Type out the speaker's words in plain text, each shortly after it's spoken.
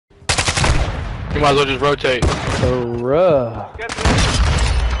You might as well just rotate. Bruh.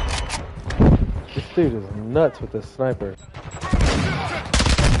 This dude is nuts with this sniper.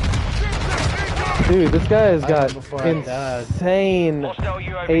 Dude, this guy has got insane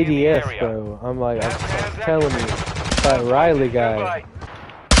ADS, bro. I'm telling you, that Riley guy.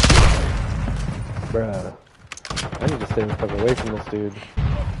 Bruh. I need to stay the fuck away from this dude.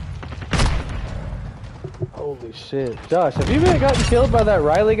 Holy shit. Josh, have you even gotten killed by that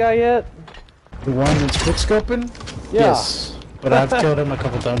Riley guy yet? The one that's quickscoping? Yeah. Yes. But I've killed him a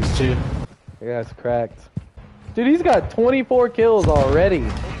couple times too. The guy's cracked. Dude, he's got 24 kills already.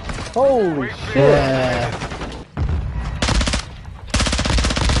 Holy shit. Yeah.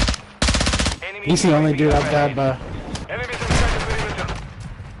 He's the only dude I've died by.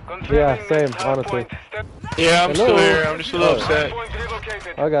 Yeah, same, honestly. Yeah, I'm still here. I'm just a little upset.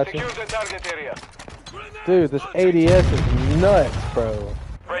 I got you. Dude, this ADS is nuts, bro.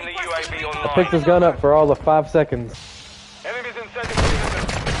 I picked his gun up for all of 5 seconds.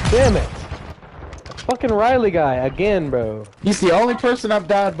 Damn it. Fucking Riley guy, again, bro. He's the only person I've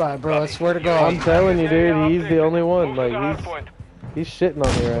died by, bro. I swear to God. I'm telling you, dude, he's the only one. Like, he's shitting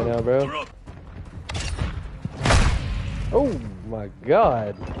on me right now, bro. Oh, my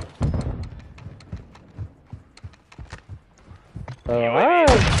God.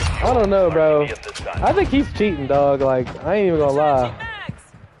 I don't know, bro. I think he's cheating, dog. Like, I ain't even gonna lie.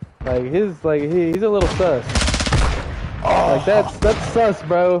 Like, he's a little sus. Like, that's sus,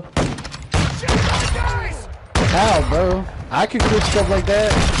 bro. How, bro? I can quick stuff like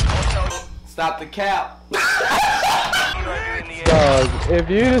that. Stop the cap. Dog, if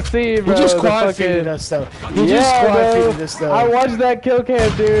you just see, bro, he just quad feeded us, though. He yeah, just quad bro, feeded us, though. I watched that kill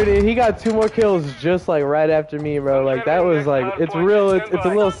cam, dude, and he got 2 more kills just like right after me, bro. Like, that was like, it's real, it's a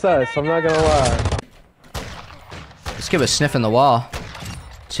little sus, I'm not gonna lie. This kid was sniffing the wall.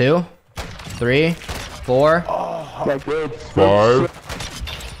 2, 3, 4. Oh, 5.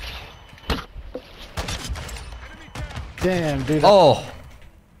 Damn, dude. Oh.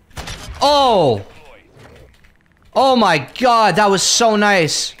 Oh. Oh my God, that was so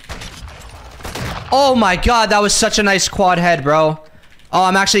nice. Oh my God, that was such a nice quad head, bro. Oh,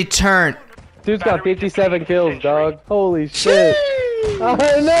 I'm actually turned. Dude's got 57 kills, dog. Holy shit. I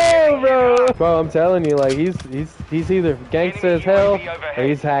know, bro. Bro, I'm telling you, like, he's either gangsta as hell or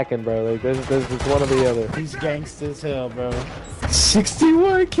he's hacking, bro. Like, this is one or the other. He's gangsta as hell, bro.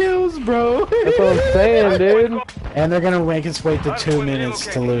 61 kills, bro. That's what I'm saying, dude. And they're gonna make us wait the 2 minutes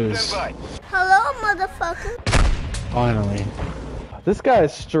to lose. Hello, motherfucker. Finally. This guy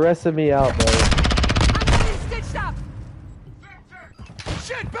is stressing me out, bro. I'm getting stitched up.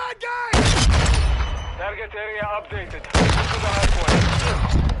 Shit, bad guy! Target area updated.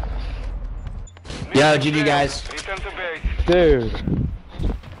 Yo, GG guys. Dude.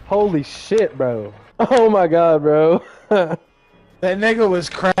 Holy shit, bro. Oh my God, bro. That nigga was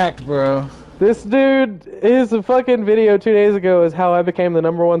cracked, bro. This dude, his fucking video 2 days ago is how I became the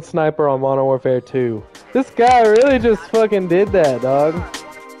 #1 sniper on Modern Warfare 2. This guy really just fucking did that, dog.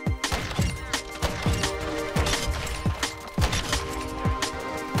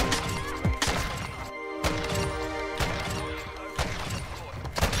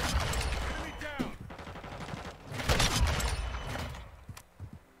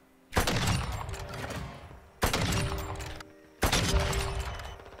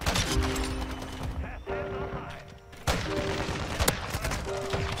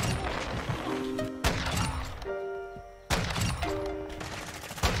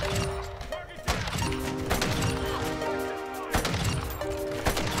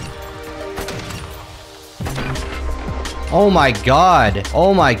 Oh my God.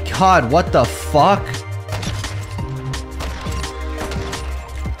 Oh my God, what the fuck?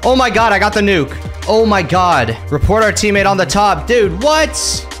 Oh my God, I got the nuke. Oh my God. Report our teammate on the top. Dude,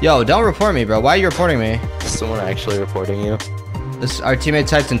 what? Yo, don't report me, bro. Why are you reporting me? Is someone actually reporting you? Our teammate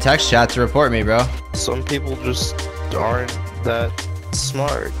typed in text chat to report me, bro. Some people just aren't that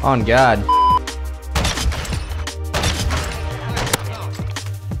smart. On God.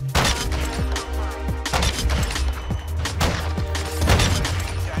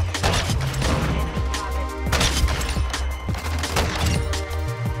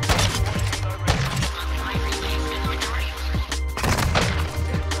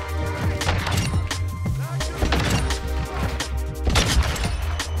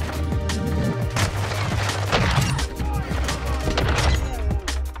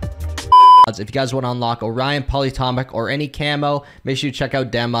 If you guys want to unlock Orion, Polyatomic, or any camo, make sure you check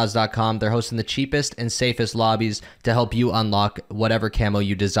out dammods.com. They're hosting the cheapest and safest lobbies to help you unlock whatever camo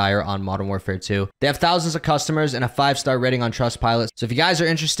you desire on Modern Warfare 2. They have thousands of customers and a 5-star rating on Trustpilot. So if you guys are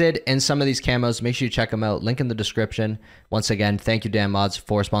interested in some of these camos, make sure you check them out. Link in the description. Once again, thank you, Dammods,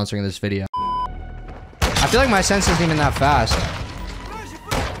 for sponsoring this video. I feel like my sense isn't even that fast.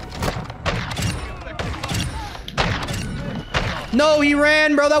 No, he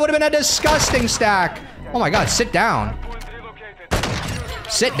ran, bro. That would have been a disgusting stack. Oh my god, sit down.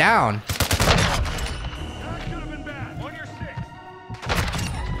 Sit down.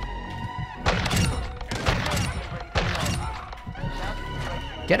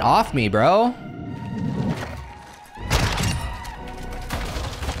 Get off me, bro.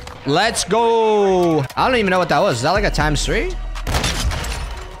 Let's go. I don't even know what that was. Is that like a ×3?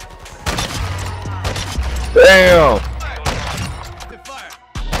 Damn!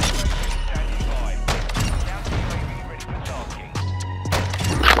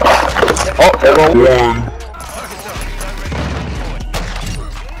 Oh, there go one.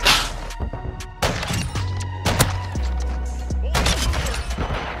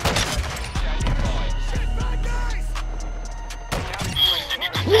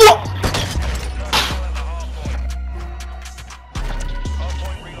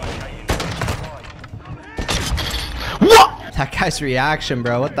 That guy's reaction,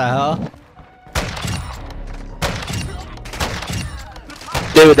 bro. What the hell?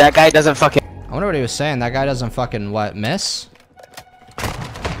 Dude, that guy doesn't fucking... I wonder what he was saying. That guy doesn't fucking, what, miss?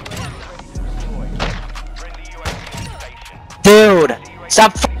 Dude,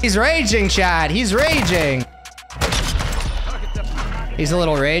 stop. He's raging, Chad. He's raging. He's a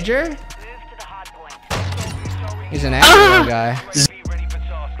little rager. He's an angry little guy.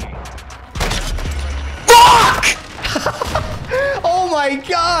 Fuck! Oh my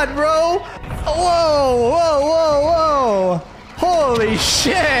god, bro. Whoa, whoa, whoa, whoa. Holy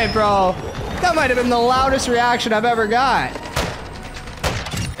shit, bro. That might have been the loudest reaction I've ever got.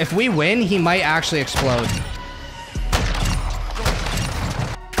 If we win, he might actually explode.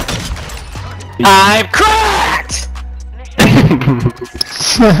 I'm cracked!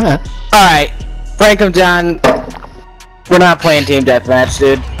 Alright, Frank him, John. We're not playing team deathmatch,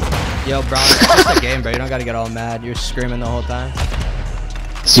 dude. Yo, bro, it's just a game, bro. You don't gotta get all mad. You're screaming the whole time.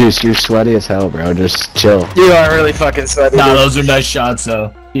 Zeus, you're sweaty as hell, bro. Just chill. You are really fucking sweaty. Nah, those are nice shots,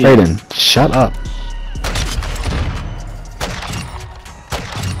 though. Raiden, shut up.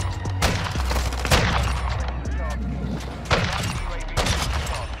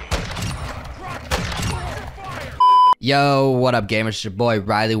 Yo, what up, gamers? It's your boy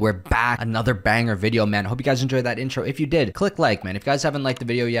Riley. We're back. Another banger video, man. Hope you guys enjoyed that intro. If you did, click like, man. If you guys haven't liked the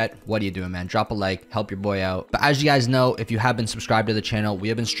video yet, what are you doing, man? Drop a like, help your boy out. But as you guys know, if you have been subscribed to the channel, we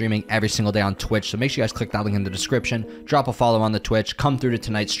have been streaming every single day on Twitch. So make sure you guys click that link in the description. Drop a follow on the Twitch. Come through to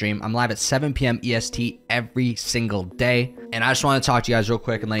tonight's stream. I'm live at 7 p.m. EST every single day. And I just want to talk to you guys real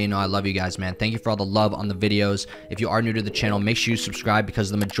quick and let you know I love you guys, man. Thank you for all the love on the videos. If you are new to the channel, make sure you subscribe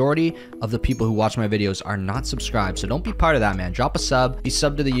because the majority of the people who watch my videos are not subscribed. So don't be part of that, man. Drop a sub, be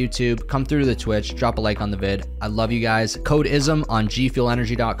sub to the YouTube, come through to the Twitch, drop a like on the vid. I love you guys. Code ISM on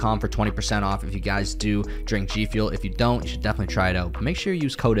gfuelenergy.com for 20% off if you guys do drink G Fuel. If you don't, you should definitely try it out. But make sure you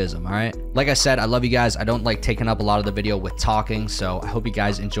use code ISM, all right? Like I said, I love you guys. I don't like taking up a lot of the video with talking, so I hope you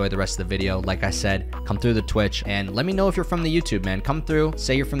guys enjoy the rest of the video. Like I said, come through the Twitch and let me know if you're from the YouTube, man. Come through,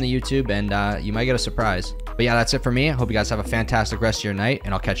 say you're from the YouTube, and you might get a surprise. But yeah, that's it for me. I hope you guys have a fantastic rest of your night,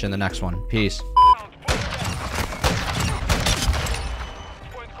 and I'll catch you in the next one. Peace.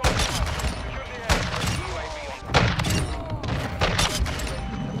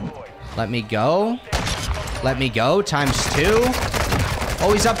 Let me go. Let me go. ×2.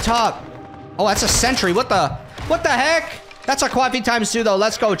 Oh, he's up top. Oh, that's a sentry. What the heck? That's a quad feed ×2, though.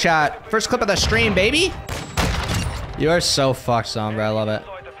 Let's go, chat. First clip of the stream, baby. You are so fucked, Sombra. I love it.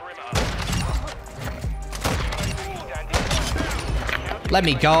 Let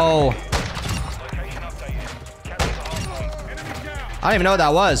me go. I don't even know what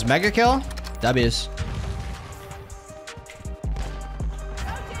that was. Mega kill? W's.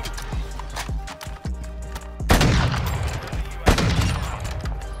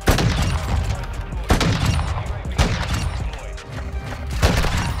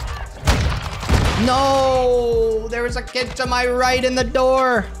 No, there was a kid to my right in the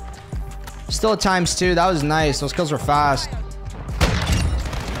door. Still a ×2. That was nice. Those kills were fast.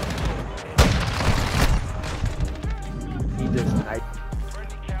 He just...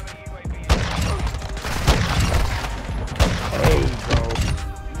 Hey, bro.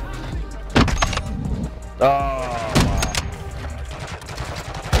 Oh.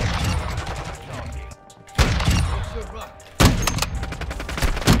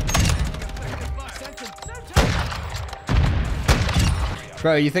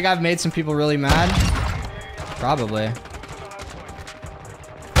 Bro, you think I've made some people really mad? Probably.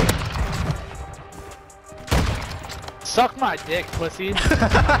 Suck my dick, pussy.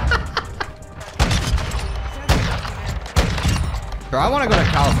 Bro, I want to go to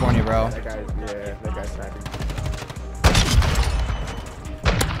California, bro. That guy's sniping.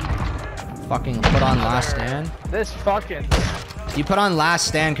 Fucking put on last stand. This fucking. You put on last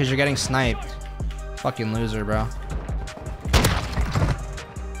stand because you're getting sniped. Fucking loser, bro.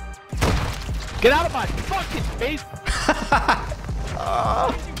 Get out of my fucking face!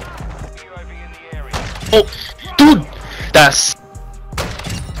 Oh, dude, that's.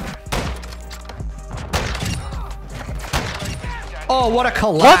 Oh, what a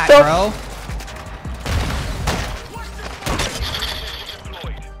collab, What the bro.